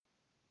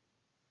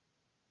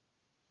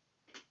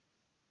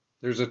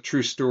There's a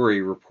true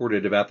story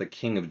reported about the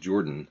king of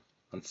Jordan.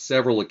 On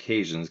several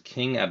occasions,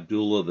 King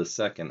Abdullah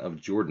II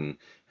of Jordan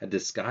had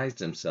disguised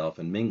himself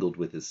and mingled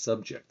with his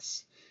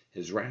subjects.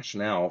 His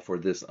rationale for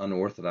this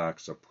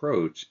unorthodox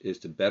approach is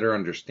to better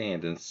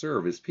understand and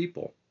serve his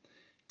people.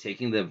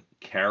 Taking the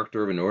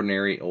character of an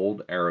ordinary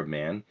old Arab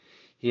man,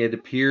 he had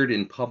appeared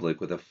in public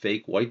with a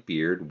fake white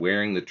beard,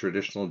 wearing the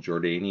traditional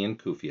Jordanian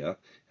kufiya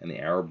and the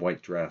Arab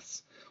white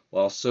dress.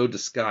 While so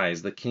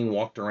disguised, the king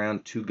walked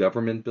around 2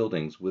 government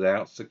buildings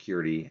without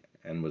security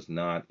and was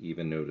not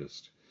even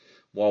noticed.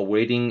 While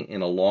waiting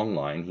in a long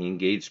line, he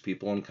engaged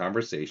people in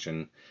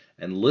conversation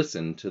and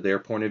listened to their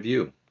point of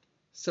view.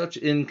 Such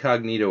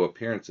incognito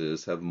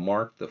appearances have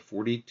marked the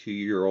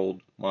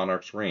 42-year-old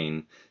monarch's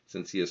reign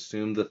since he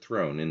assumed the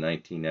throne in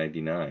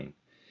 1999.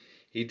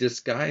 He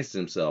disguised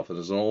himself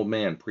as an old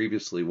man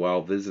previously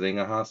while visiting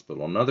a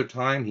hospital. Another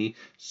time, he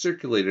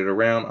circulated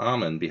around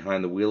Amman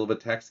behind the wheel of a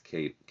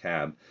taxi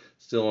cab.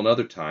 Still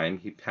another time,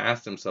 he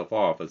passed himself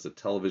off as a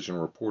television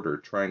reporter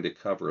trying to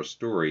cover a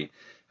story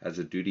as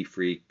a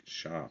duty-free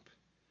shop.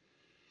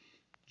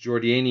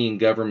 Jordanian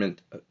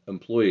government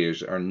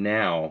employees are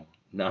now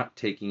not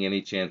taking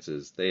any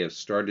chances. They have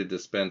started to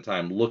spend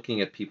time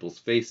looking at people's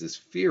faces,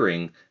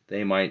 fearing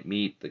they might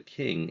meet the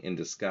king in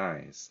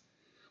disguise.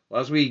 Well,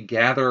 as we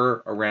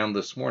gather around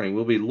this morning,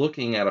 we'll be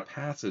looking at a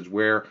passage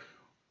where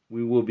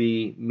we will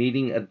be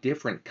meeting a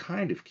different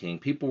kind of king.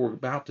 People were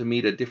about to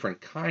meet a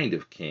different kind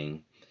of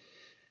king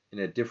in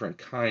a different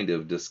kind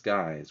of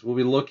disguise. We'll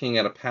be looking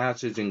at a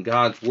passage in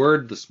God's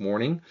Word this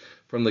morning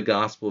from the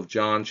Gospel of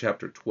John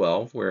chapter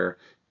 12, where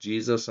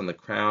Jesus and the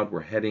crowd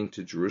were heading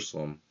to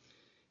Jerusalem.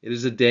 It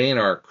is a day in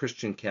our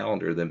Christian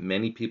calendar that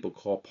many people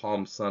call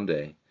Palm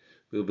Sunday.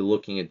 We'll be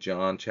looking at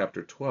John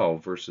chapter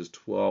 12, verses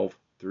 12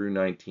 through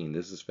 19.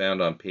 This is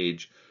found on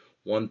page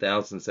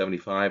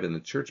 1075 in the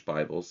Church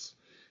Bibles.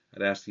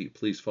 I'd ask you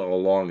please follow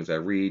along as I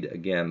read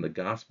again the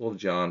Gospel of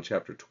John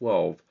chapter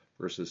 12,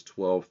 verses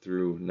 12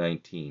 through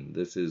 19.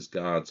 This is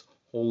God's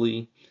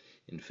holy,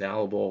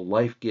 infallible,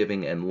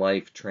 life-giving, and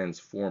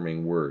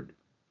life-transforming word.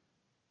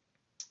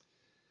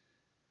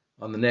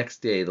 On the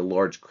next day, the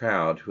large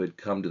crowd who had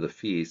come to the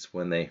feast,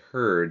 when they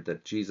heard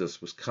that Jesus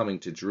was coming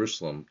to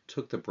Jerusalem,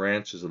 took the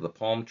branches of the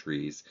palm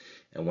trees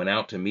and went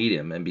out to meet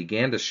him and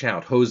began to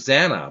shout,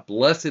 "Hosanna!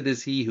 Blessed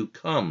is he who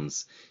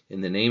comes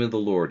in the name of the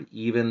Lord,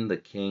 even the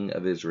King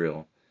of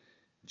Israel."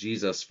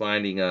 Jesus,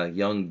 finding a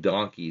young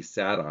donkey,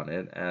 sat on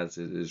it, as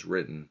it is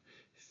written,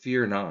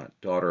 "Fear not,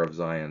 daughter of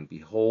Zion.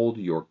 Behold,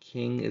 your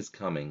king is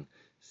coming,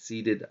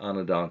 seated on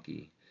a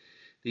donkey."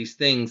 These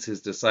things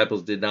his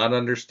disciples did not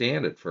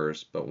understand at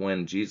first, but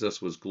when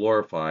Jesus was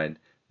glorified,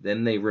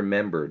 then they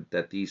remembered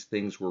that these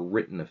things were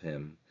written of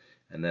him,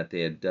 and that they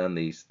had done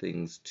these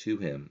things to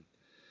him.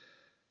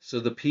 So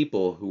the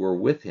people who were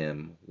with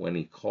him when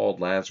he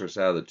called Lazarus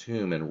out of the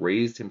tomb and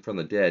raised him from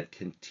the dead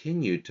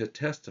continued to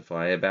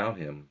testify about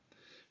him.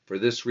 For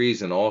this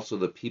reason also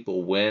the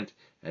people went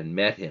and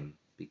met him,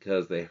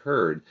 because they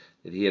heard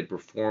that he had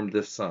performed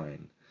this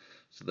sign.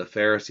 So the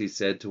Pharisees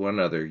said to one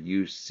another,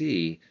 "You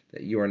see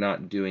that you are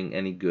not doing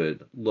any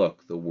good.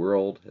 Look, the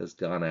world has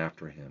gone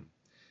after him."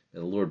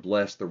 May the Lord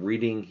bless the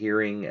reading,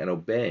 hearing, and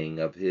obeying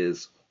of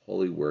his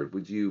holy word.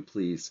 Would you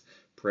please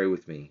pray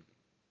with me?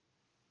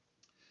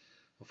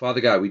 Well, Father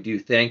God, we do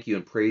thank you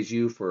and praise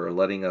you for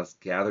letting us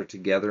gather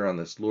together on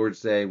this Lord's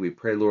Day. We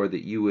pray, Lord,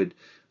 that you would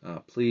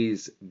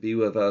please be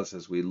with us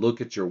as we look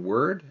at your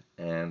word.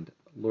 And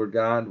Lord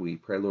God, we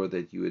pray, Lord,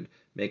 that you would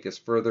make us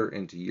further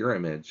into your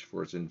image.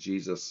 For it's in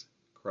Jesus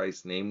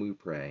Christ's name we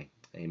pray.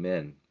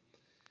 Amen.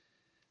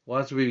 Well,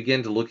 as we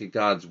begin to look at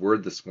God's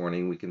word this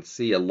morning, we can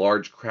see a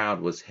large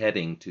crowd was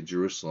heading to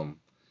Jerusalem.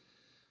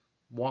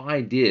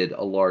 Why did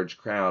a large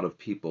crowd of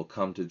people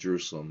come to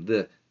Jerusalem?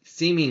 The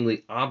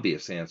seemingly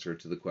obvious answer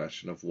to the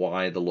question of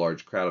why the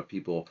large crowd of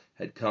people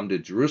had come to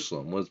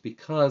Jerusalem was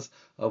because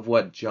of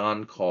what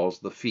John calls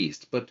the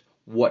feast. But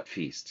what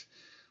feast?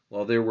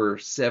 Well, there were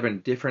 7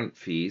 different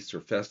feasts or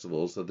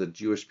festivals that the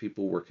Jewish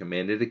people were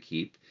commanded to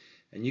keep.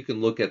 And you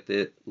can look up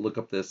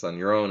this on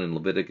your own in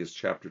Leviticus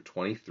chapter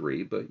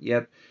 23. But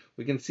yet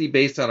we can see,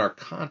 based on our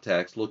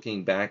context,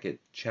 looking back at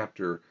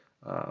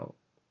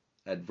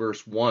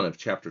verse 1 of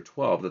chapter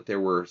 12, that there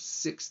were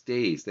 6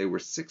 days. They were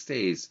 6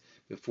 days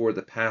before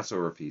the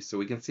Passover feast. So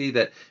we can see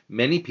that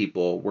many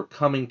people were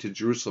coming to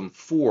Jerusalem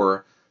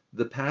for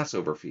the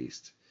Passover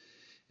feast.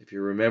 If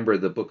you remember,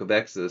 the book of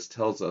Exodus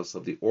tells us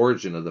of the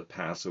origin of the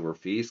Passover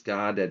feast.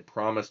 God had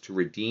promised to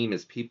redeem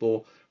his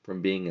people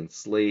from being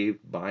enslaved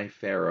by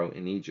Pharaoh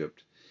in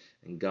Egypt.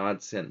 And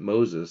God sent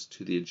Moses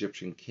to the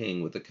Egyptian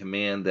king with a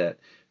command that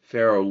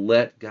Pharaoh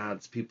let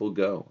God's people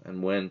go.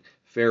 And when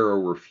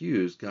Pharaoh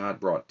refused, God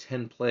brought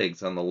 10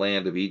 plagues on the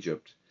land of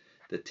Egypt.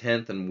 The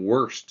 10th and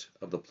worst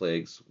of the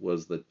plagues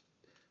was the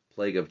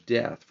plague of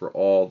death for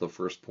all the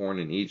firstborn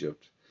in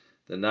Egypt.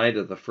 The night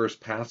of the first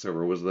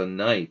Passover was the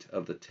night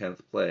of the 10th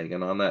plague,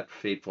 and on that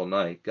fateful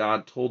night,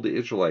 God told the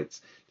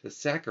Israelites to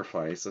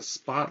sacrifice a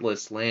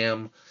spotless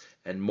lamb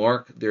and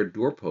mark their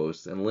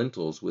doorposts and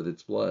lintels with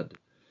its blood.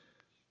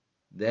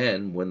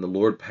 Then, when the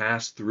Lord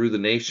passed through the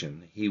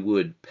nation, he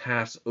would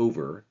pass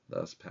over,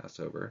 thus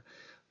Passover,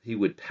 he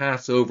would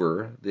pass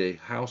over the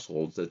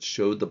households that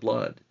showed the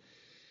blood.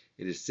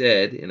 It is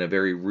said, in a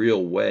very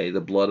real way,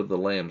 the blood of the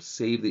Lamb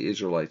saved the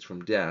Israelites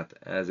from death,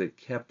 as it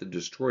kept the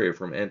destroyer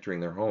from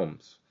entering their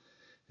homes.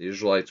 The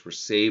Israelites were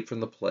saved from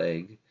the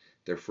plague.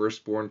 Their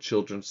firstborn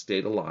children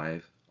stayed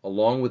alive.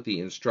 Along with the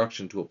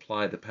instruction to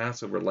apply the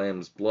Passover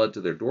lamb's blood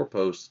to their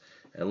doorposts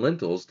and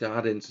lintels,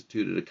 God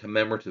instituted a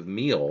commemorative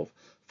meal of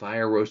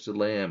fire-roasted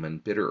lamb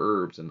and bitter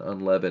herbs and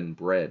unleavened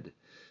bread.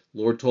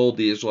 The Lord told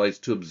the Israelites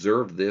to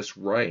observe this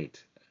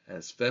rite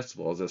as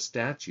festival, as a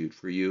statute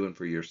for you and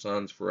for your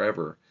sons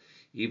forever,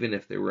 even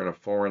if they were in a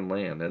foreign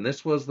land. And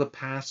this was the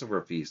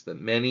Passover feast that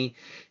many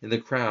in the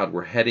crowd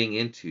were heading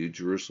into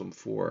Jerusalem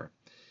for.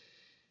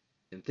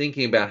 In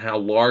thinking about how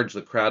large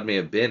the crowd may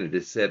have been, it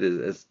is said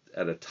as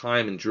at a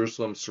time in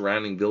Jerusalem,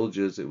 surrounding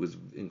villages, it was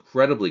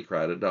incredibly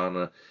crowded.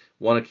 On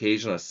one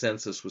occasion, a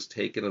census was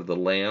taken of the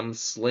lambs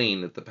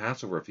slain at the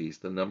Passover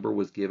feast. The number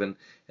was given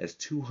as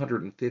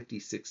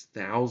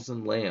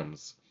 256,000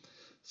 lambs.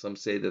 Some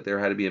say that there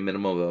had to be a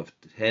minimum of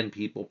 10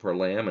 people per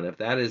lamb, and if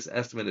that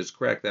estimate is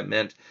correct, that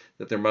meant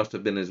that there must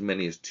have been as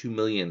many as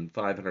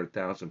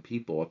 2,500,000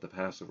 people at the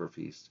Passover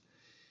feast.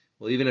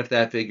 Well, even if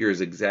that figure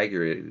is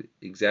exaggerated,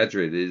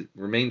 it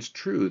remains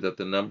true that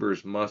the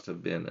numbers must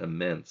have been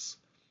immense.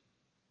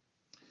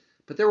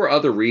 But there were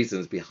other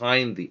reasons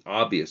behind the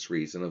obvious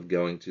reason of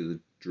going to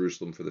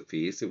Jerusalem for the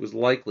feast. It was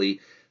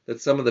likely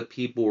that some of the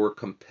people were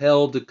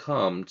compelled to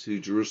come to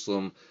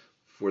Jerusalem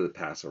for the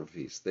Passover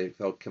feast. They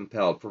felt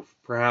compelled.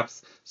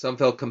 Perhaps some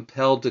felt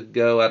compelled to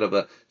go out of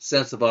a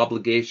sense of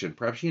obligation.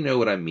 Perhaps you know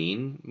what I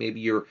mean.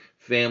 Maybe your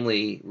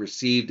family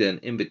received an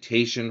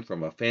invitation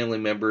from a family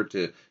member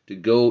to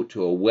go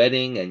to a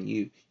wedding, and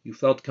you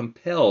felt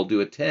compelled to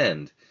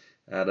attend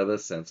out of a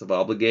sense of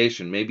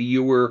obligation. Maybe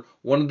you were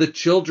one of the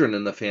children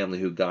in the family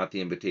who got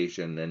the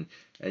invitation,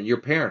 and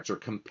your parents are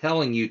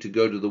compelling you to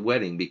go to the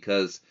wedding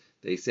because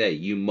they say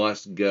you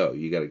must go.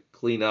 You got to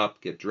clean up,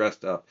 get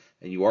dressed up,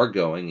 and you are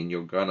going, and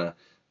you're gonna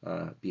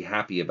be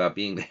happy about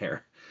being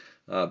there.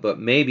 But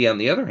maybe on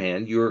the other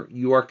hand,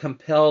 you are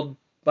compelled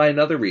by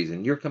another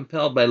reason. You're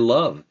compelled by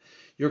love.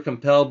 You're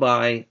compelled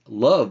by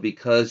love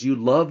because you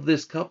love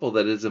this couple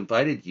that has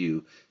invited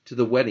you to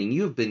the wedding.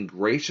 You have been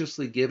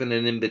graciously given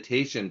an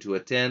invitation to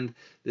attend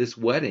this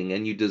wedding,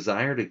 and you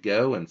desire to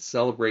go and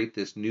celebrate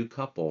this new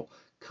couple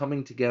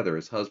coming together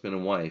as husband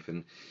and wife.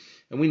 And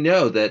we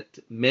know that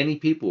many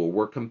people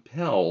were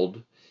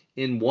compelled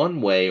in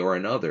one way or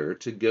another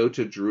to go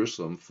to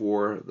Jerusalem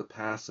for the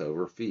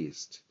Passover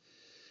feast.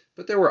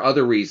 But there were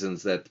other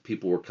reasons that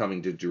people were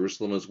coming to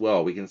Jerusalem as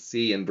well. We can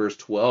see in verse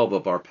 12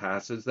 of our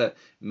passage that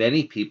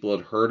many people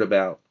had heard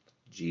about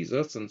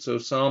Jesus, and so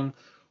some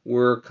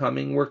were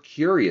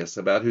curious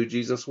about who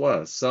Jesus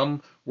was.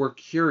 Some were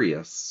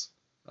curious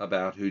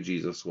about who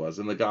Jesus was.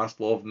 In the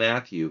Gospel of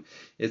Matthew,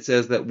 it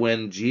says that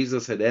when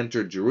Jesus had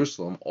entered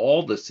Jerusalem,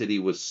 all the city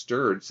was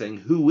stirred, saying,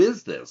 "Who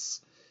is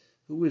this?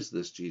 Who is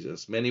this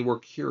Jesus?" Many were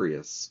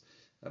curious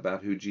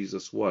about who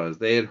Jesus was.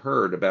 They had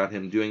heard about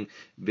him doing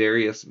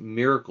various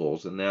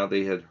miracles, and now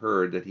they had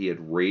heard that he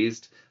had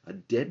raised a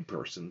dead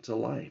person to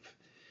life.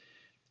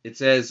 It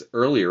says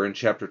earlier in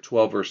chapter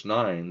 12, verse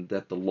 9,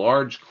 that the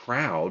large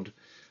crowd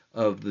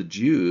of the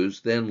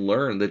Jews then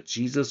learned that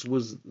Jesus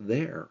was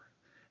there.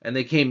 And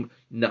they came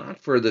not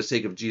for the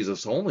sake of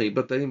Jesus only,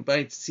 but they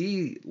might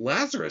see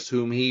Lazarus,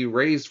 whom he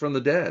raised from the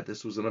dead.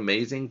 This was an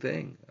amazing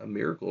thing, a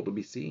miracle to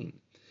be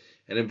seen.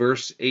 And in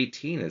verse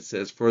 18 it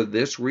says, "For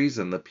this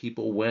reason the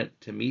people went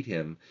to meet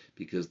him,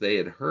 because they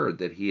had heard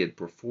that he had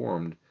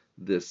performed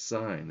this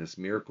sign," this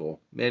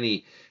miracle.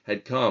 Many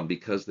had come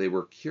because they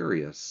were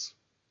curious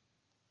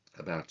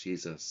about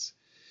Jesus.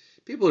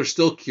 People are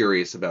still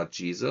curious about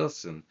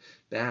Jesus, and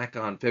back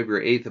on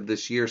February 8th of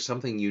this year,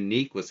 something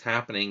unique was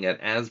happening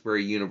at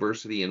Asbury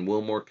University in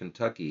Wilmore,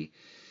 Kentucky.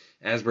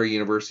 Asbury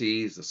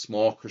University is a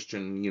small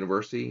Christian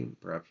university.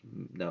 Perhaps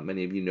not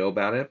many of you know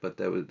about it, but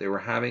they were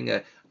having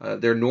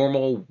their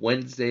normal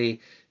Wednesday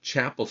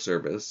chapel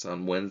service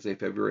on Wednesday,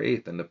 February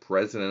 8th, and the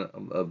president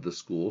of the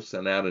school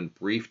sent out a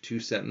brief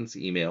 2-sentence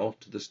email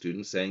to the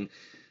students saying,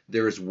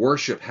 "There is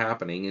worship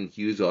happening in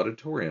Hughes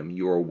Auditorium.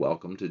 You are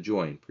welcome to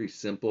join." Pretty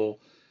simple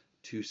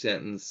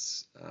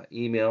 2-sentence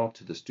email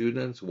to the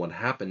students. What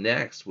happened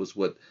next was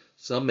what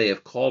some may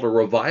have called a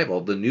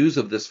revival. The news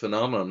of this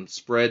phenomenon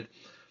spread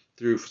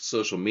through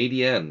social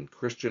media and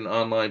Christian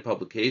online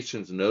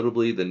publications.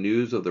 Notably, the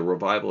news of the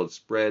revival had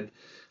spread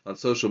on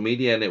social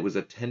media, and it was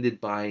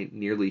attended by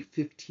nearly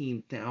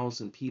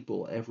 15,000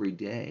 people every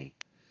day.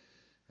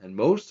 And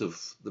most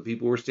of the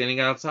people were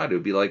standing outside. It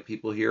would be like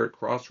people here at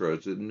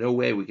Crossroads. There's no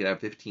way we could have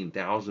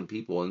 15,000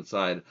 people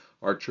inside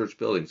our church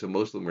building. So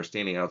most of them were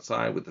standing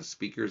outside with the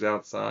speakers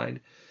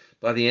outside.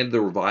 By the end of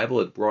the revival,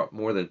 it brought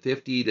more than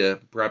 50 to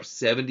perhaps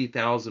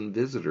 70,000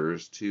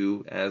 visitors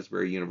to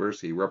Asbury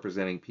University,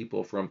 representing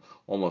people from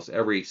almost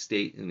every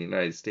state in the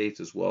United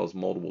States as well as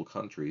multiple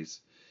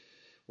countries.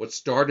 What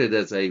started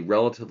as a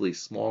relatively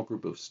small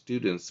group of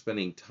students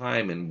spending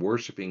time in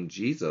worshiping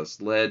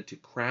Jesus led to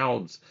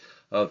crowds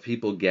of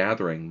people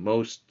gathering,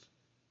 most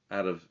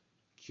out of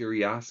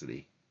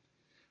curiosity.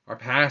 Our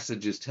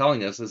passage is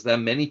telling us is that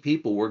many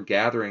people were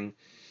gathering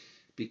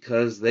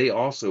because they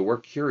also were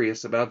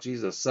curious about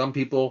Jesus. Some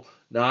people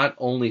not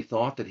only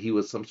thought that he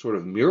was some sort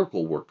of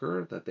miracle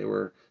worker, that there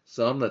were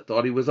some that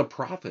thought he was a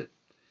prophet.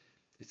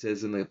 It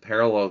says in the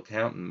parallel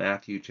account in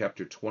Matthew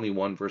chapter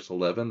 21, verse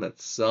 11,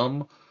 that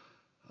some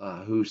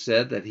who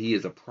said that he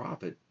is a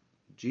prophet,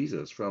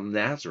 Jesus from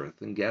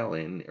Nazareth in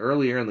Galilee. And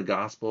earlier in the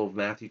Gospel of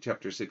Matthew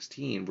chapter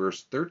 16,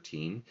 verse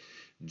 13,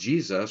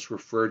 Jesus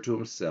referred to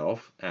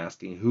himself,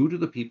 asking, "Who do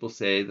the people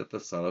say that the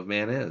Son of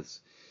Man is?"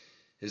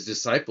 His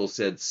disciples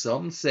said,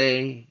 "Some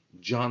say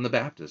John the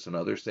Baptist, and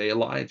others say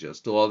Elijah.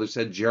 Still others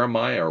said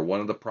Jeremiah or one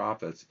of the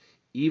prophets."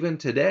 Even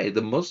today,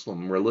 the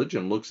Muslim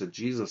religion looks at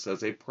Jesus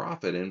as a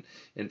prophet, and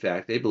in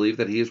fact, they believe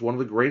that he is one of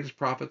the greatest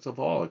prophets of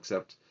all,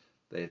 except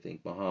they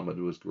think Muhammad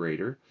was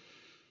greater.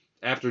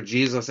 After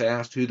Jesus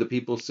asked who the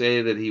people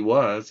say that he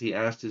was, he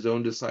asked his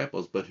own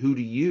disciples, "But who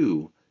do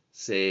you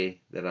say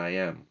that I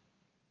am?"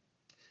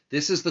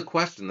 This is the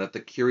question that the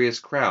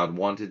curious crowd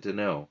wanted to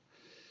know.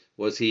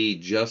 Was he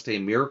just a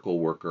miracle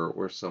worker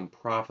or some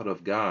prophet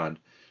of God,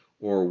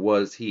 or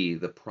was he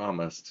the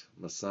promised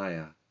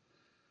Messiah?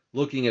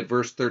 Looking at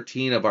verse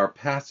 13 of our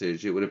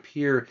passage, it would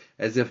appear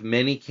as if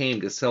many came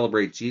to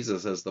celebrate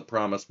Jesus as the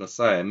promised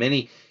Messiah.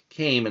 Many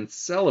came and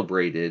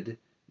celebrated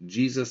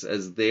Jesus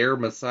as their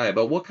Messiah.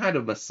 But what kind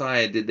of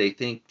Messiah did they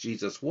think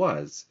Jesus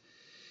was?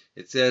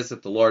 It says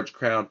that the large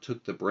crowd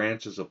took the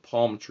branches of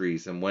palm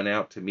trees and went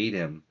out to meet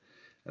him.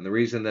 And the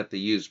reason that they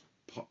used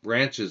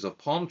branches of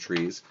palm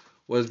trees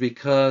was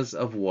because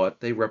of what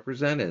they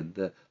represented.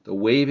 The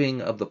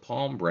waving of the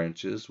palm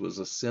branches was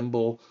a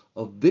symbol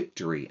of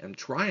victory and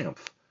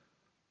triumph.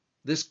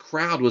 This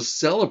crowd was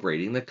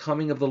celebrating the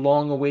coming of the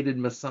long-awaited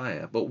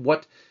Messiah. But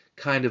what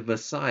kind of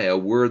Messiah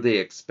were they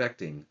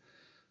expecting?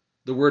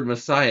 The word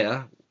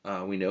Messiah,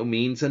 we know,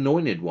 means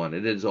anointed one.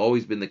 It has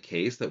always been the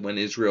case that when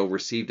Israel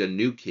received a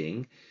new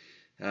king,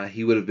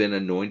 he would have been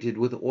anointed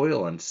with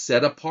oil and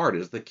set apart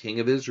as the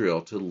king of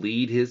Israel to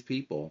lead his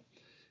people.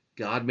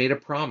 God made a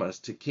promise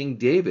to King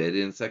David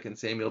in 2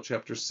 Samuel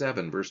chapter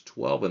 7, verse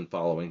 12 and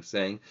following,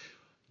 saying,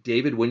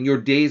 "David, when your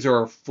days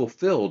are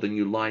fulfilled and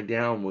you lie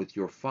down with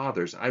your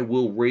fathers, I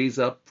will raise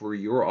up for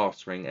your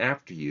offspring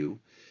after you,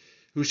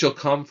 who shall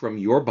come from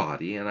your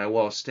body, and I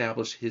will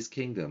establish his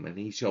kingdom, and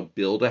he shall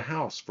build a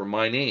house for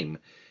my name,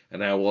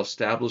 and I will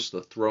establish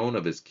the throne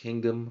of his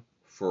kingdom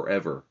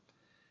forever.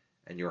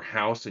 And your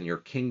house and your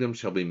kingdom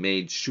shall be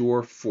made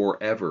sure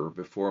forever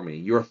before me.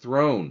 Your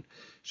throne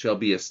shall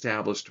be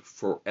established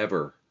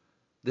forever."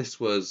 This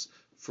was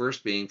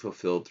first being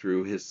fulfilled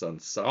through his son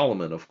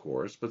Solomon, of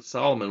course, but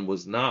Solomon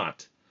was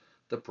not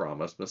the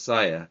promised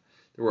Messiah.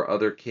 There were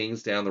other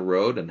kings down the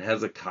road, and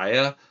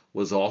Hezekiah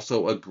was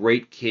also a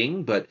great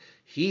king, but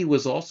he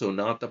was also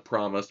not the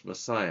promised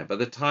Messiah. By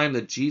the time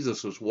that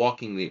Jesus was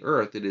walking the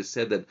earth, it is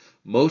said that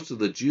most of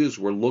the Jews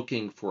were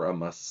looking for a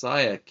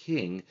Messiah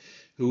king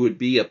who would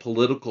be a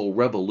political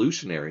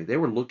revolutionary. They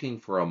were looking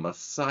for a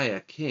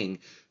Messiah king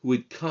who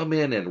would come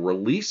in and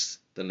release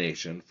the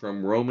nation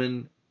from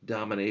Roman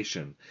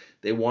domination.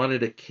 They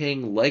wanted a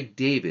king like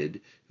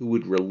David who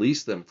would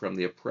release them from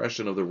the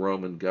oppression of the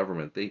Roman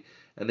government.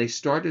 They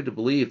started to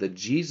believe that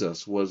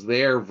Jesus was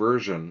their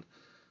version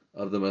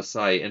of the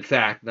Messiah. In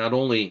fact, not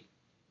only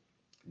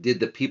did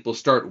the people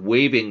start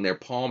waving their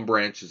palm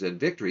branches in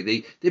victory,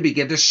 they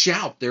began to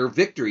shout their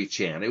victory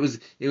chant. It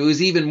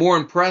was even more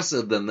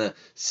impressive than the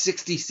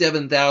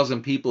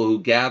 67,000 people who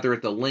gather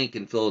at the Link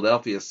in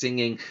Philadelphia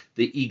singing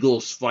the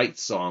Eagles fight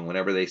song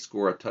whenever they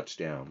score a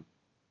touchdown.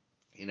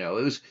 It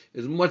was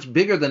much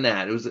bigger than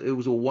that. It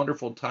was a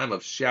wonderful time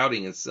of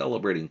shouting and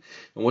celebrating.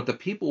 And what the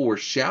people were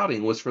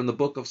shouting was from the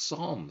book of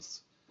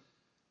Psalms.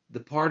 The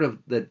part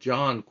that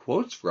John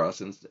quotes for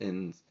us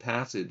in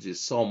passage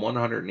is Psalm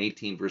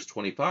 118, verse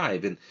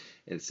 25. And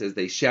it says,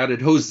 they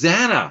shouted,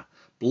 "Hosanna!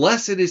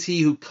 Blessed is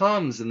he who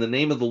comes in the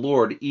name of the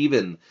Lord,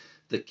 even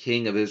the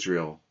King of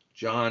Israel."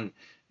 John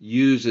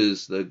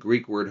uses the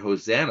Greek word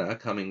Hosanna,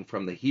 coming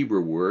from the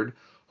Hebrew word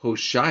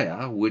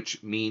Hoshea,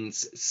 which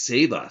means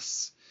save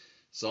us.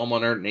 Psalm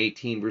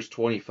 118, verse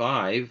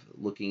 25,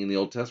 looking in the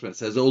Old Testament,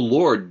 says, "O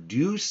Lord,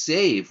 do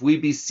save. We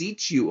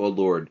beseech you, O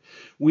Lord.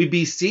 We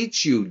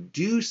beseech you,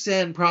 do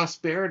send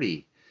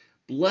prosperity.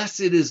 Blessed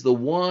is the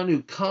one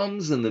who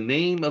comes in the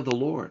name of the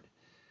Lord."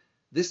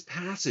 This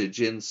passage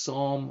in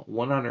Psalm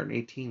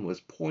 118 was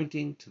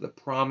pointing to the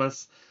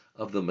promise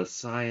of the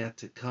Messiah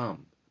to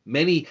come.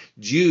 Many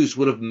Jews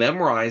would have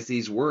memorized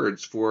these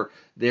words for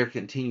their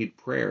continued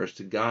prayers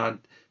to God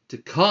to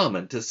come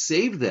and to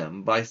save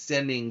them by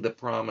sending the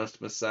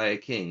promised Messiah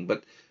King.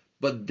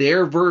 But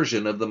their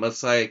version of the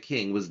Messiah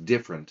King was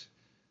different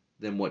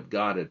than what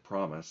God had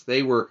promised.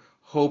 They were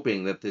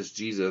hoping that this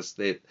Jesus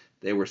that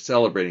they were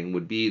celebrating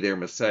would be their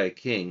Messiah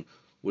King,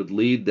 would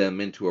lead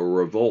them into a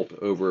revolt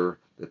over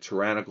the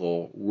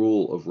tyrannical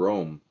rule of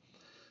Rome.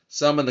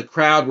 Some in the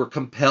crowd were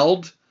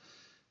compelled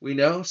We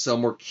know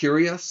some were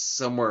curious,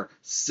 some were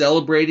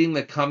celebrating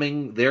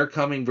their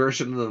coming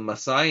version of the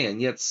Messiah,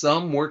 and yet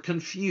some were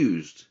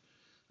confused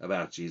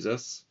about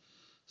Jesus.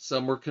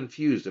 Some were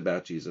confused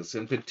about Jesus.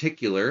 In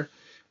particular,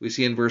 we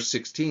see in verse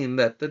 16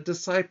 that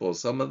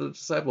some of the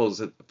disciples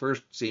at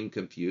first seemed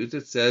confused.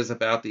 It says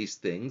about these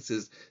things,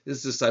 his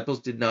disciples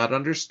did not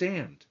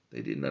understand.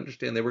 They didn't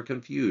understand. They were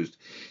confused.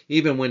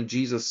 Even when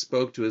Jesus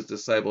spoke to his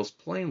disciples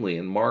plainly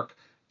in Mark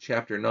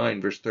chapter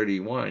 9, verse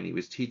 31, he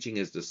was teaching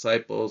his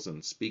disciples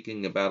and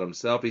speaking about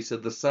himself. He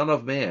said, the Son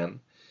of Man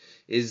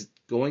is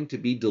going to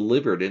be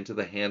delivered into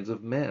the hands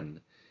of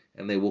men,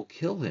 and they will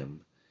kill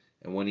him.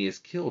 And when he is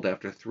killed,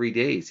 after 3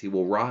 days, he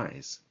will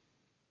rise.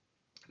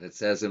 And it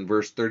says in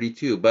verse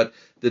 32, but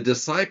the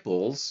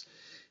disciples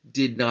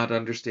did not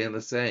understand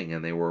the saying,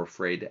 and they were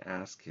afraid to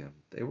ask him.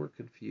 They were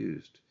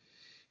confused.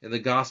 In the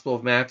Gospel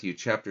of Matthew,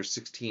 chapter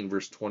 16,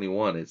 verse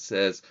 21, it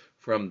says,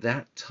 from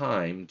that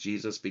time,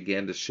 Jesus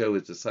began to show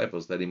his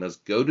disciples that he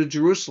must go to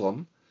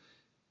Jerusalem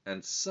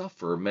and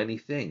suffer many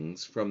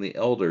things from the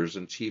elders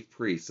and chief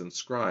priests and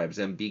scribes,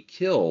 and be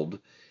killed,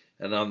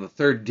 and on the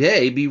third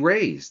day be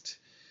raised.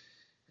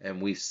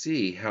 And we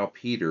see how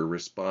Peter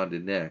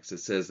responded next. It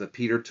says that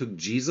Peter took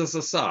Jesus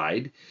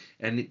aside,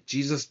 and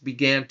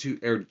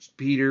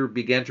Peter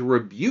began to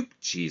rebuke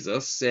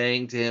Jesus,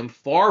 saying to him,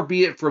 far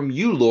be it from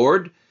you,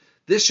 Lord,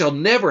 this shall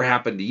never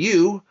happen to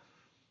you.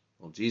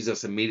 Well,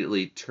 Jesus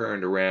immediately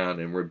turned around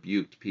and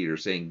rebuked Peter,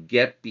 saying,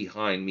 get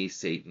behind me,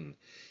 Satan.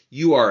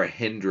 You are a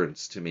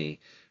hindrance to me,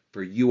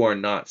 for you are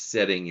not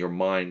setting your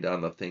mind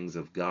on the things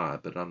of God,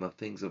 but on the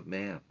things of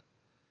man.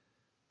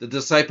 The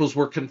disciples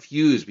were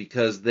confused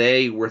because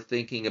they were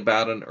thinking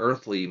about an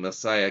earthly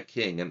Messiah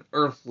king, an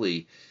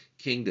earthly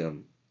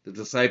kingdom. The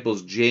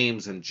disciples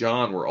James and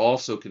John were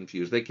also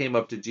confused. They came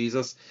up to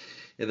Jesus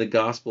in the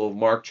Gospel of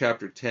Mark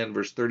chapter 10,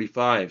 verse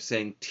 35,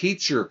 saying,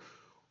 teacher,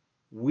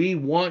 we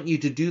want you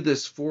to do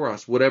this for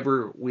us,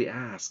 whatever we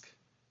ask.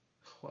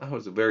 Well, that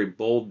was a very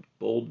bold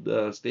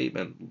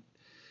statement.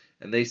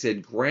 And they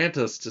said, grant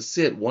us to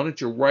sit, one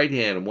at your right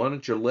hand and one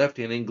at your left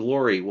hand in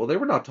glory. Well, they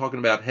were not talking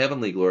about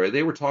heavenly glory.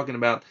 They were talking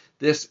about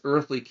this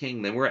earthly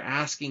kingdom. They were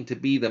asking to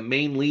be the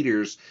main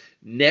leaders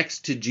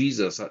next to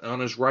Jesus on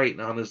his right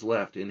and on his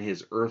left in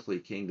his earthly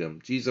kingdom.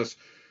 Jesus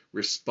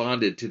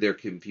responded to their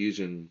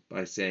confusion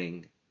by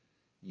saying,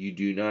 you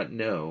do not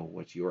know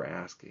what you are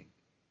asking.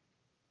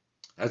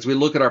 As we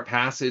look at our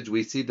passage,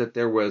 we see that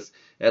there was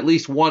at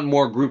least one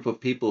more group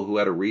of people who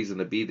had a reason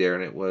to be there,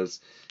 and it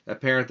was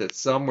apparent that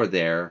some were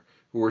there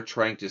who were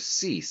trying to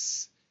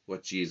cease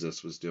what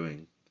Jesus was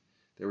doing.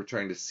 They were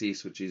trying to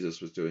cease what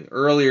Jesus was doing.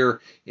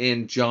 Earlier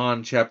in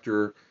John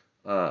chapter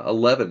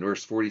 11,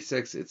 verse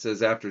 46, it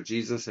says, after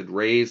Jesus had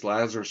raised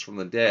Lazarus from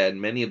the dead,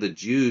 many of the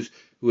Jews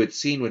who had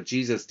seen what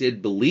Jesus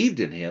did believed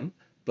in him,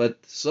 but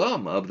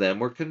some of them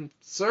were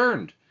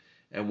concerned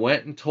and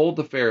went and told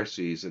the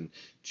Pharisees and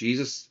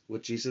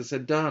what Jesus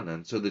had done.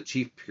 And so the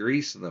chief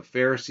priests and the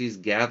Pharisees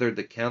gathered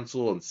the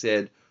council and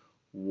said,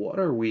 what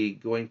are we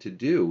going to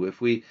do?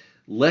 If we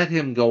let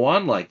him go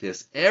on like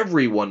this,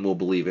 everyone will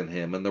believe in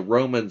him, and the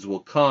Romans will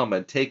come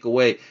and take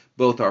away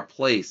both our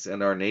place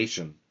and our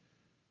nation.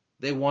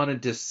 They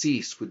wanted to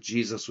cease what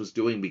Jesus was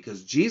doing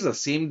because Jesus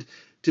seemed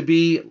to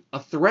be a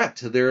threat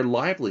to their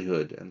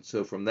livelihood. And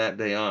so from that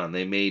day on,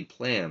 they made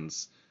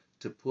plans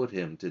to put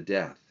him to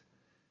death.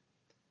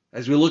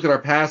 As we look at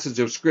our passage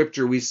of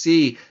Scripture, we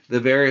see the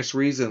various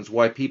reasons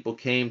why people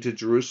came to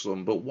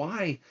Jerusalem. But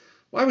why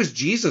was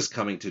Jesus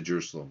coming to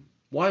Jerusalem?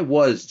 Why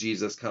was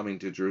Jesus coming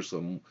to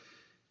Jerusalem?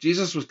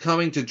 Jesus was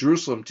coming to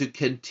Jerusalem to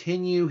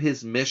continue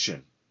his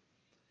mission.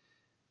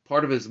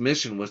 Part of his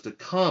mission was to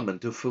come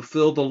and to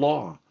fulfill the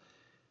law.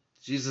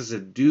 Jesus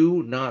said,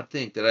 do not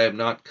think that I have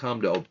not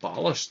come to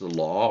abolish the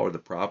law or the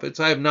prophets.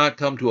 I have not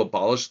come to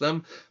abolish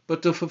them,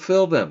 but to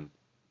fulfill them.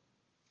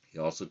 He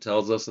also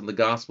tells us in the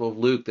Gospel of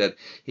Luke that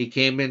he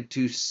came in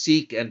to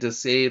seek and to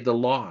save the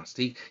lost.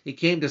 He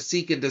came to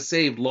seek and to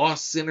save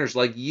lost sinners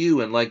like you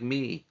and like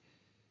me.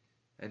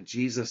 And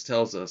Jesus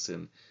tells us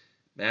in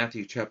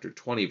Matthew chapter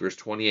 20, verse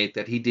 28,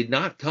 that he did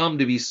not come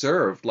to be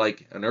served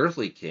like an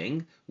earthly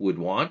king would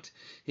want.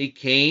 He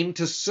came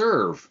to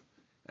serve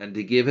and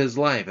to give his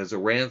life as a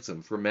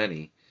ransom for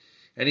many.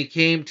 And he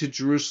came to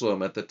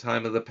Jerusalem at the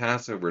time of the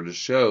Passover to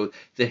show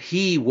that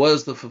he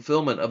was the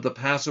fulfillment of the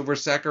Passover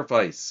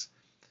sacrifice.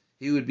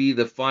 He would be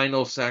the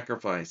final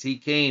sacrifice. He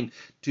came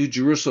to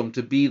Jerusalem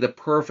to be the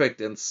perfect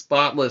and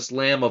spotless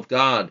Lamb of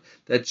God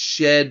that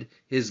shed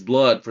his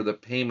blood for the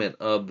payment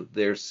of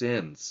their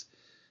sins.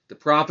 The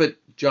prophet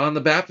John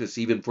the Baptist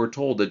even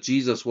foretold that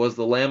Jesus was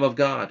the Lamb of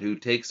God who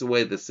takes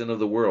away the sin of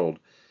the world.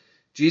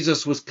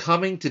 Jesus was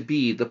coming to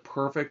be the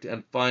perfect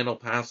and final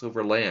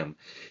Passover lamb.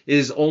 It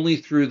is only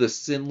through the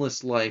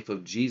sinless life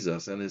of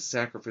Jesus and his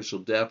sacrificial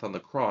death on the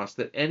cross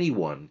that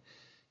anyone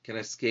can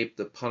escape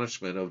the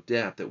punishment of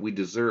death that we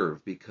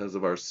deserve because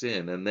of our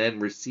sin and then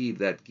receive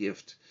that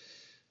gift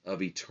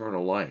of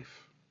eternal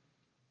life.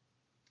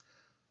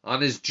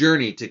 On his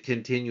journey to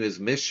continue his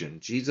mission,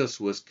 Jesus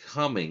was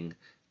coming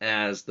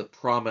as the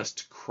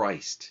promised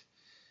Christ.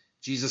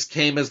 Jesus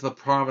came as the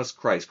promised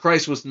Christ.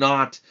 Christ was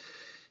not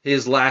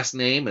his last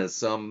name, as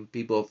some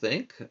people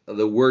think.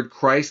 The word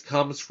Christ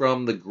comes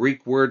from the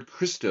Greek word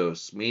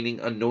Christos, meaning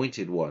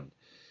anointed one.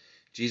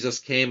 Jesus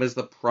came as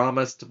the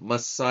promised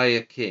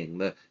Messiah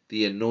King,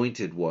 the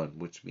anointed one,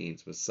 which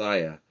means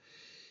Messiah.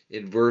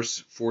 In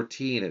verse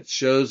 14, it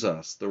shows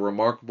us the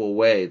remarkable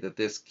way that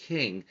this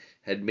king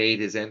had made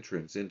his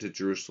entrance into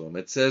Jerusalem.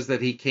 It says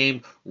that he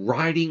came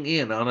riding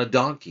in on a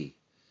donkey.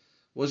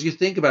 Well, as you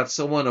think about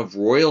someone of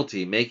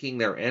royalty making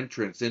their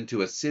entrance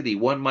into a city,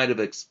 one might have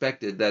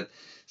expected that,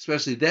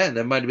 especially then,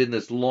 there might have been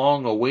this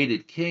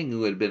long-awaited king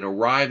who had been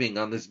arriving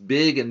on this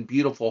big and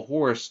beautiful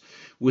horse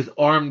with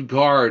armed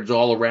guards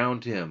all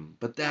around him.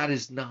 But that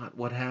is not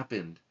what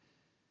happened.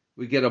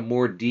 We get a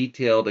more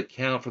detailed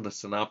account from the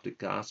Synoptic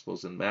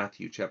Gospels in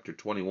Matthew chapter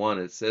 21.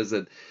 It says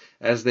that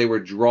as they were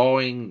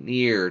drawing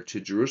near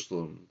to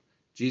Jerusalem,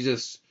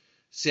 Jesus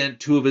sent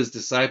two of his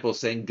disciples,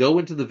 saying, "Go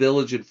into the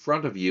village in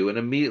front of you, and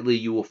immediately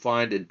you will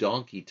find a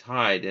donkey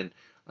tied and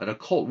a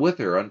colt with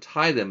her.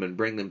 Untie them and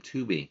bring them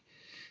to me.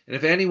 And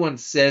if anyone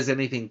says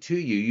anything to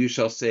you, you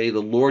shall say,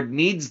 'The Lord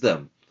needs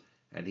them,'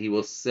 and he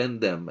will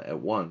send them at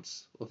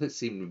once." Well, that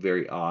seemed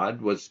very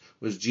odd. Was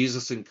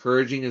Jesus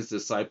encouraging his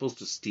disciples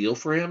to steal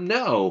for him?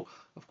 No,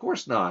 of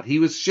course not. He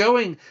was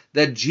showing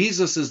that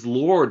Jesus is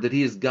Lord, that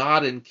he is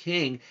God and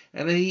King,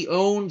 and that he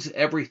owns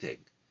everything.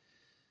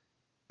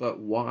 But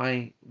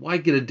why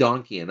get a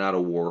donkey and not a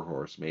war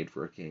horse made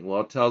for a king? Well,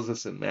 it tells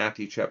us in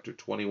Matthew chapter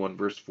 21,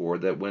 verse 4,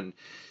 that when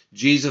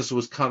Jesus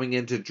was coming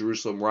into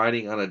Jerusalem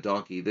riding on a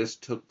donkey, this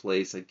took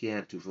place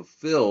again to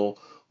fulfill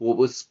what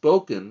was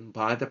spoken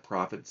by the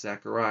prophet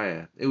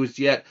Zechariah. It was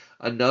yet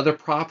another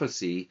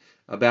prophecy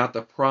about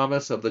the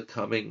promise of the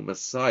coming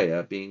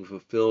Messiah being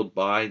fulfilled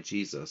by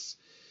Jesus.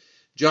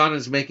 John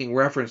is making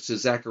reference to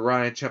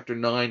Zechariah chapter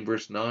 9,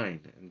 verse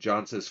 9. And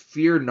John says,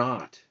 "Fear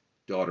not,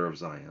 daughter of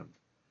Zion."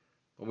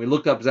 When we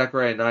look up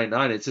Zechariah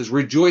 9:9, it says,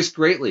 "Rejoice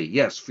greatly."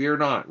 Yes, fear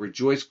not.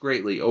 Rejoice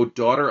greatly, O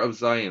daughter of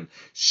Zion.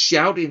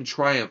 Shout in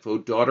triumph, O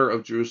daughter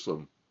of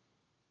Jerusalem.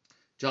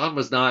 John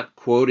was not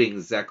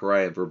quoting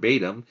Zechariah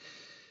verbatim.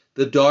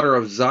 The daughter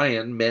of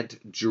Zion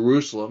meant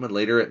Jerusalem, and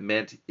later it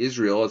meant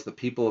Israel as the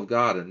people of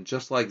God. And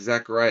just like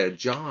Zechariah,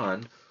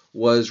 John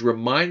was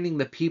reminding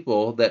the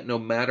people that no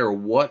matter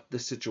what the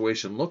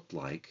situation looked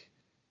like,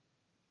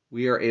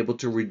 we are able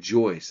to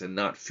rejoice and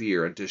not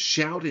fear, and to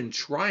shout in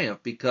triumph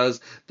because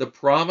the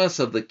promise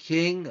of the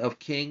King of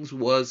Kings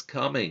was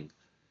coming.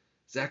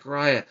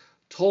 Zechariah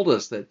told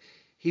us that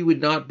he would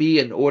not be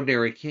an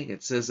ordinary king.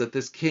 It says that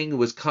this king who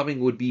was coming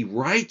would be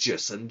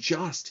righteous and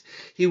just.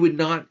 He would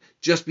not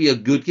just be a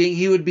good king,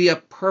 he would be a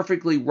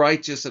perfectly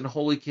righteous and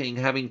holy king,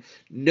 having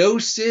no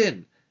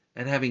sin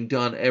and having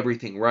done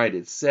everything right.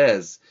 It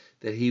says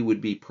that he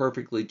would be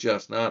perfectly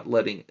just, not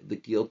letting the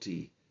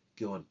guilty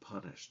go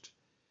unpunished.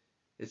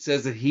 It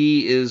says that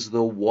he is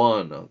the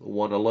one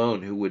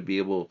alone who would be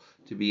able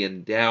to be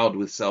endowed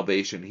with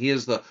salvation. He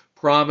is the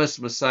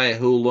promised Messiah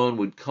who alone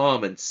would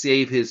come and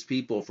save his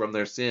people from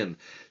their sin.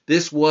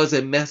 This was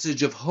a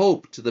message of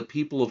hope to the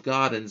people of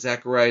God in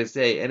Zechariah's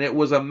day, and it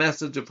was a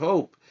message of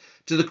hope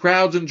to the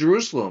crowds in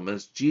Jerusalem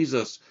as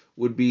Jesus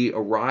would be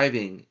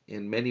arriving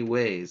in many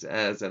ways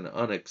as an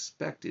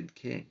unexpected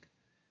king.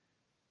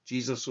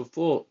 Jesus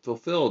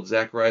fulfilled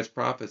Zechariah's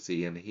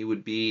prophecy, and he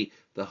would be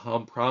the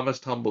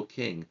promised humble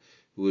king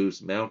who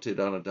was mounted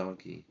on a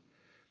donkey.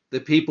 The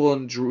people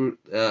in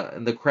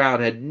the crowd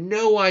had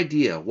no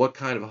idea what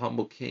kind of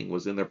humble king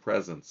was in their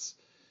presence.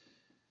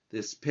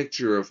 This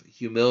picture of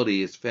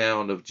humility is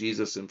found of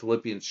Jesus in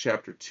Philippians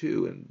chapter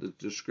 2, and the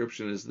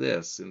description is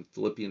this in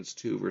Philippians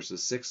 2,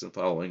 verses 6 and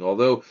following.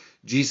 Although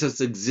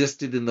Jesus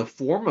existed in the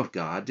form of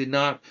God, did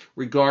not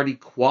regard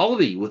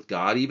equality with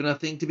God even a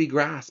thing to be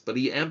grasped, but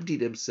he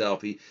emptied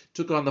himself. He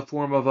took on the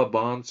form of a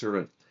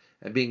bondservant,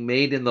 and being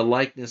made in the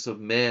likeness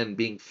of men,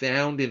 being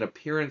found in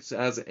appearance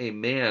as a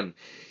man,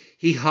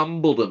 he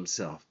humbled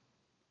himself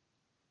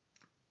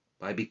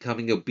by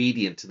becoming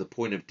obedient to the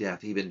point of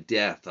death, even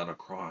death on a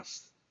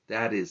cross.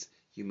 That is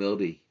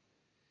humility.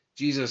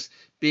 Jesus,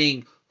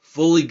 being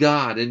fully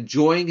God,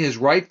 enjoying his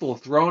rightful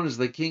throne as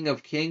the King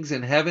of Kings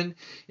in heaven,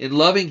 in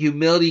loving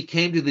humility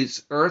came to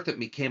this earth and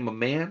became a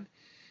man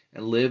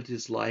and lived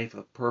his life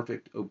of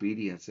perfect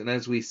obedience. And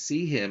as we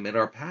see him in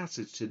our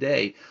passage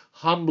today,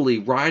 humbly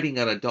riding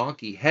on a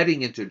donkey,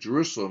 heading into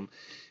Jerusalem,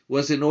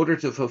 was in order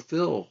to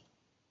fulfill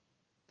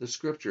the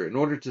scripture, in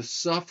order to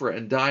suffer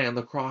and die on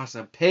the cross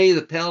and pay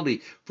the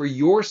penalty for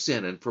your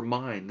sin and for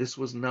mine. This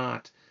was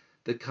not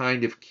the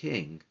kind of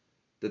king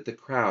that the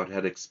crowd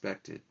had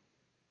expected.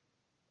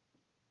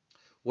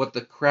 What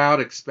the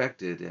crowd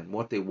expected and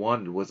what they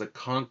wanted was a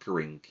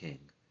conquering king.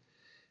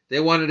 They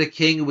wanted a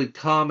king who would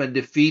come and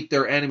defeat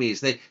their enemies.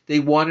 They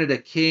wanted a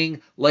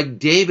king like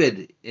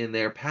David in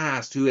their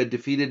past, who had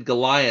defeated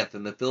Goliath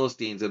and the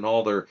Philistines and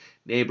all their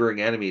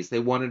neighboring enemies. They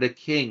wanted a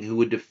king who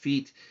would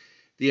defeat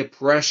the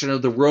oppression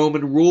of the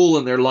Roman rule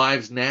in their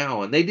lives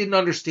now. And they didn't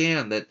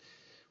understand that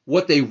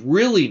what they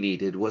really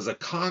needed was a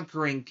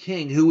conquering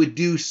king who would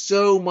do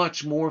so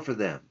much more for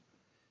them.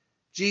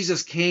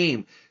 Jesus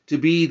came to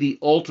be the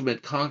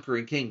ultimate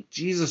conquering king.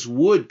 Jesus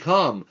would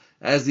come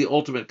as the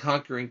ultimate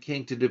conquering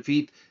king to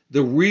defeat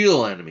the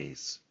real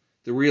enemies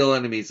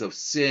of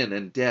sin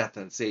and death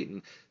and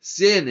Satan.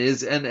 Sin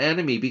is an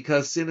enemy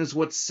because sin is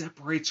what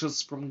separates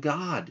us from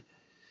God.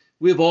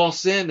 We have all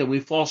sinned and we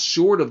fall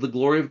short of the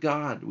glory of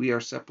God. We are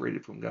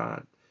separated from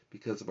God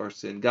because of our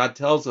sin. God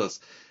tells us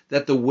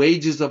that the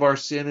wages of our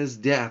sin is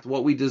death.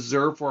 What we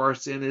deserve for our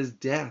sin is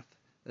death.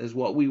 That is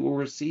what we will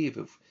receive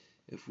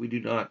if we do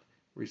not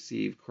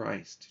receive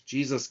Christ.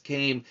 Jesus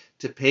came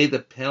to pay the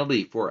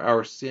penalty for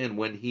our sin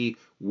when he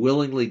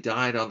willingly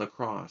died on the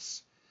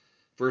cross.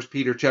 1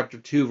 Peter chapter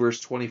 2 verse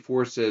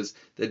 24 says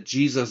that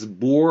Jesus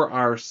bore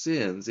our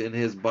sins in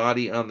his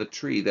body on the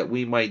tree that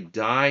we might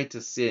die to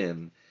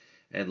sin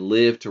and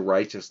live to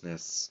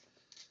righteousness.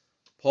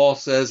 Paul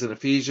says in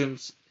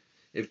Ephesians,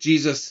 in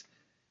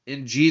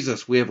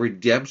Jesus we have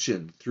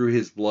redemption through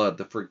his blood,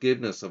 the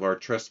forgiveness of our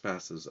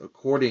trespasses,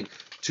 according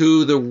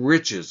to the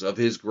riches of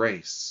his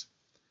grace.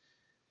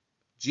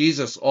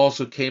 Jesus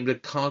also came to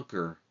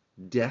conquer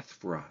death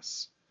for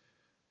us.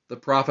 The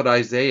prophet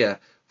Isaiah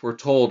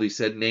foretold, he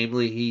said,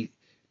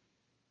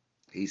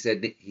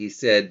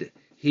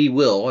 he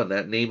will, and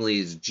that namely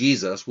is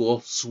Jesus,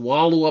 will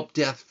swallow up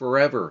death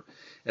forever,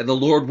 and the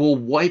Lord will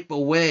wipe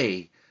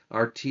away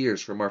our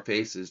tears from our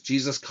faces.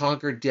 Jesus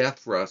conquered death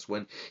for us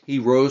when he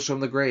rose from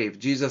the grave.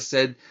 Jesus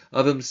said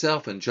of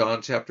himself in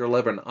John chapter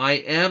 11, I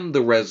am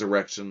the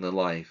resurrection and the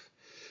life.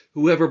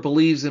 Whoever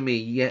believes in me,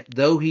 yet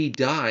though he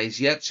dies,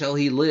 yet shall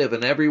he live,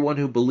 and everyone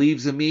who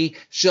believes in me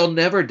shall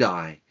never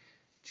die.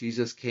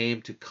 Jesus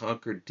came to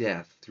conquer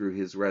death through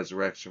his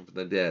resurrection from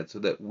the dead, so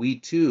that we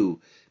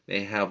too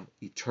may have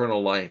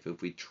eternal life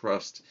if we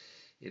trust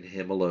in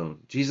him alone.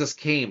 Jesus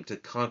came to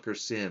conquer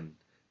sin,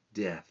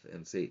 death,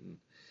 and Satan.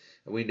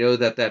 And we know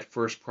that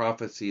first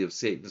prophecy of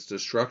Satan's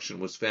destruction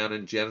was found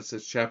in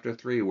Genesis chapter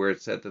 3, where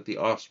it said that the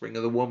offspring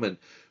of the woman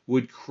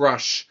would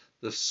crush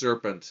the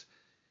serpent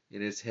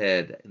in his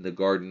head in the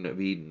Garden of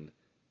Eden.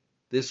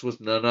 This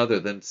was none other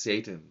than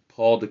Satan.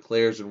 Paul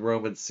declares in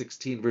Romans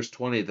 16 verse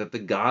 20 that the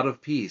God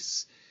of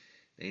peace,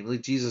 namely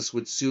Jesus,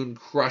 would soon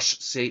crush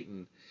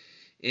Satan.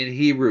 In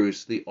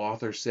Hebrews, the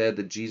author said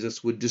that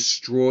Jesus would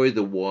destroy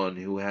the one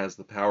who has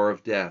the power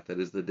of death, that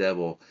is the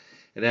devil.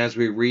 And as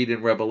we read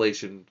in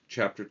Revelation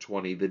chapter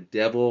 20, the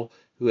devil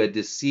who had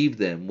deceived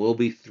them will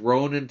be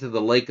thrown into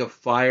the lake of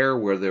fire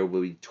where there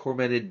will be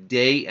tormented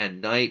day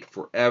and night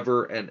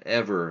forever and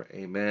ever.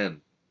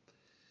 Amen.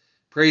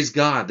 Praise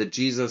God that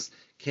Jesus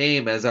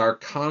came as our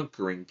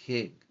conquering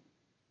king.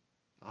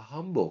 A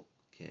humble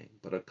king,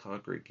 but a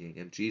conquering king.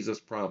 And Jesus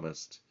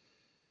promised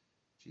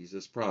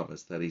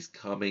that he's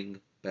coming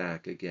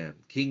back again.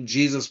 King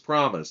Jesus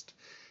promised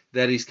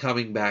that he's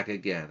coming back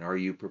again. Are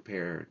you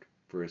prepared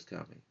for his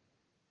coming?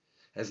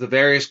 As the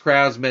various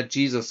crowds met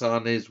Jesus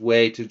on his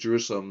way to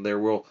Jerusalem, there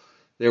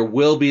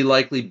will be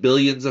likely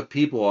billions of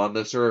people on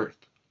this earth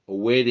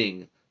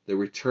awaiting the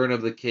return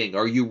of the king.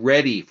 Are you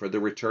ready for the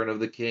return of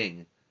the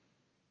king?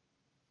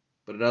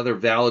 But another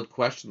valid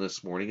question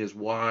this morning is,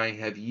 why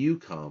have you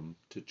come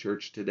to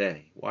church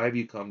today? Why have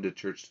you come to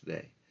church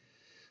today?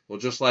 Well,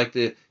 just like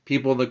the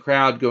people in the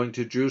crowd going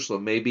to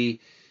Jerusalem, maybe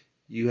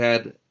you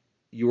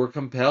were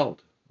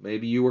compelled.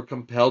 Maybe you were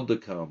compelled to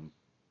come.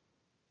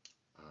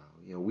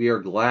 We are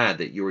glad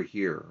that you are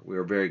here. We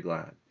are very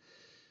glad.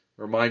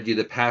 Remind you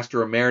that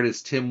Pastor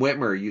Emeritus Tim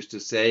Whitmer used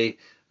to say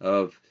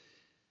of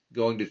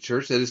going to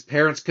church that his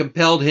parents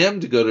compelled him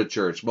to go to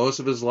church most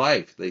of his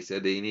life. They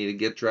said he needed to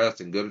get dressed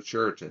and go to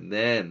church. And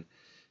then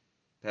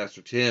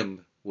Pastor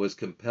Tim was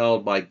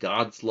compelled by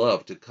God's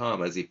love to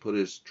come as he put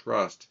his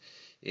trust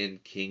in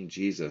King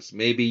Jesus.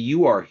 Maybe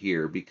you are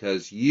here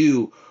because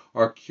you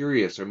are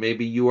curious, or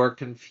maybe you are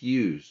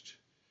confused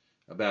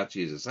about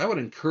Jesus. I would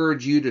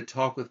encourage you to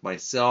talk with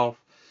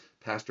myself,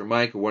 Pastor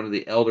Mike, or one of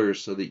the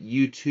elders, so that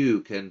you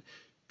too can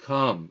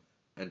come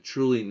and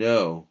truly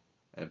know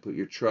and put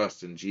your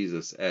trust in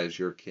Jesus as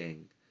your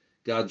King.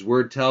 God's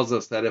word tells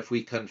us that if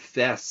we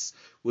confess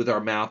with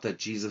our mouth that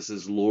Jesus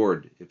is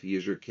Lord, if he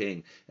is your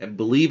King, and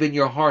believe in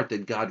your heart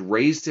that God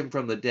raised him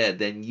from the dead,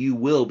 then you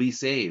will be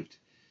saved.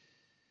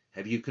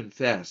 Have you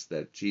confessed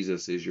that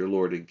Jesus is your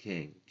Lord and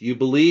King? Do you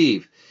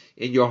believe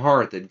in your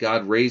heart that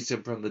God raised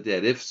him from the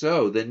dead? If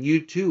so, then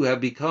you too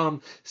have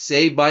become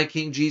saved by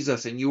King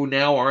Jesus, and you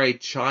now are a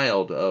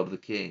child of the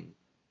King.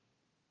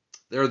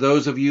 There are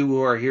those of you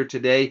who are here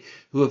today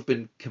who have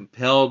been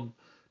compelled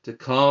to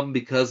come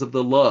because of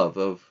the love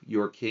of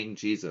your King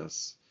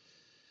Jesus.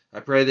 I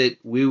pray that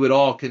we would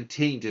all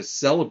continue to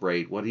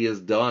celebrate what he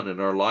has done in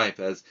our life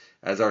as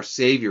our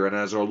Savior and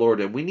as our Lord.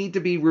 And we need to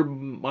be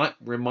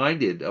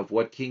reminded of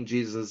what King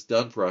Jesus has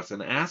done for us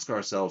and ask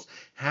ourselves,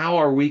 how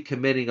are we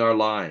committing our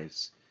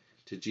lives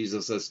to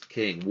Jesus as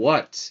King?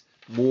 What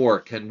more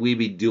can we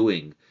be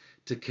doing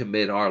to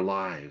commit our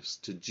lives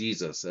to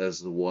Jesus as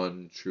the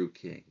one true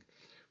King?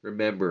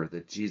 Remember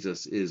that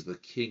Jesus is the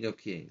King of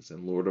Kings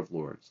and Lord of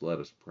Lords. Let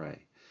us pray.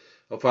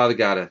 Oh, Father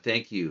God, I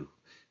thank you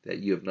that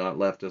you have not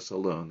left us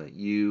alone, that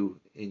you,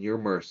 in your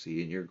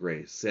mercy and your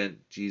grace,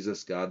 sent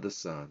Jesus, God the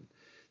Son,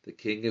 the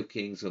King of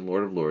Kings and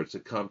Lord of Lords, to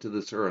come to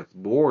this earth,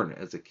 born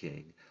as a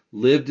king,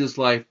 lived his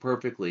life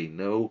perfectly,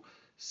 no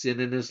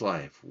sin in his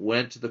life,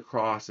 went to the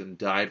cross and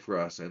died for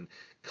us, and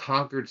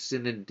conquered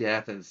sin and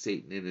death and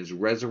Satan in his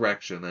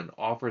resurrection, and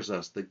offers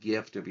us the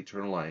gift of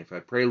eternal life. I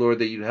pray, Lord,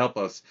 that you'd help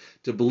us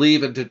to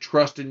believe and to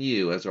trust in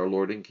you as our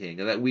Lord and King,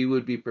 and that we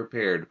would be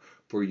prepared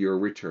for your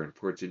return.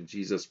 For it's in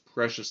Jesus'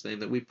 precious name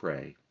that we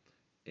pray.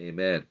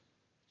 Amen.